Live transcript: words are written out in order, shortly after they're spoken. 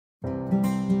It's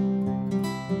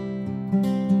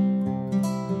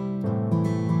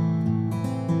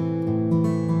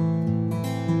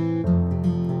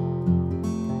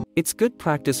good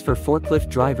practice for forklift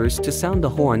drivers to sound the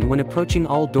horn when approaching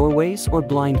all doorways or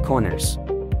blind corners.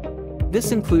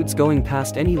 This includes going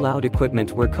past any loud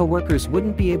equipment where coworkers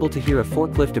wouldn't be able to hear a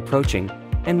forklift approaching,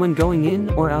 and when going in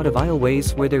or out of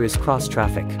aisleways where there is cross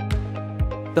traffic.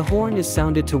 The horn is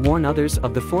sounded to warn others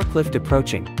of the forklift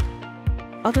approaching.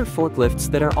 Other forklifts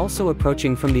that are also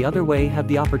approaching from the other way have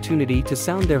the opportunity to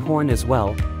sound their horn as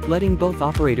well, letting both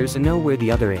operators know where the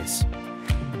other is.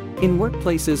 In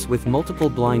workplaces with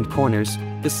multiple blind corners,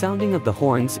 the sounding of the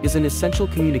horns is an essential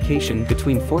communication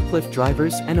between forklift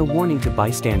drivers and a warning to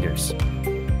bystanders.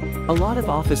 A lot of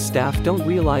office staff don't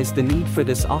realize the need for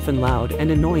this often loud and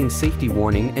annoying safety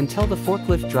warning and tell the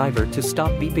forklift driver to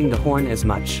stop beeping the horn as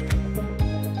much.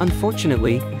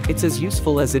 Unfortunately, it's as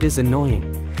useful as it is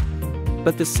annoying.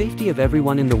 But the safety of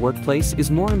everyone in the workplace is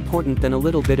more important than a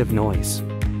little bit of noise.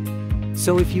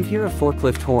 So if you hear a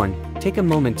forklift horn, take a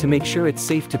moment to make sure it's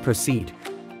safe to proceed.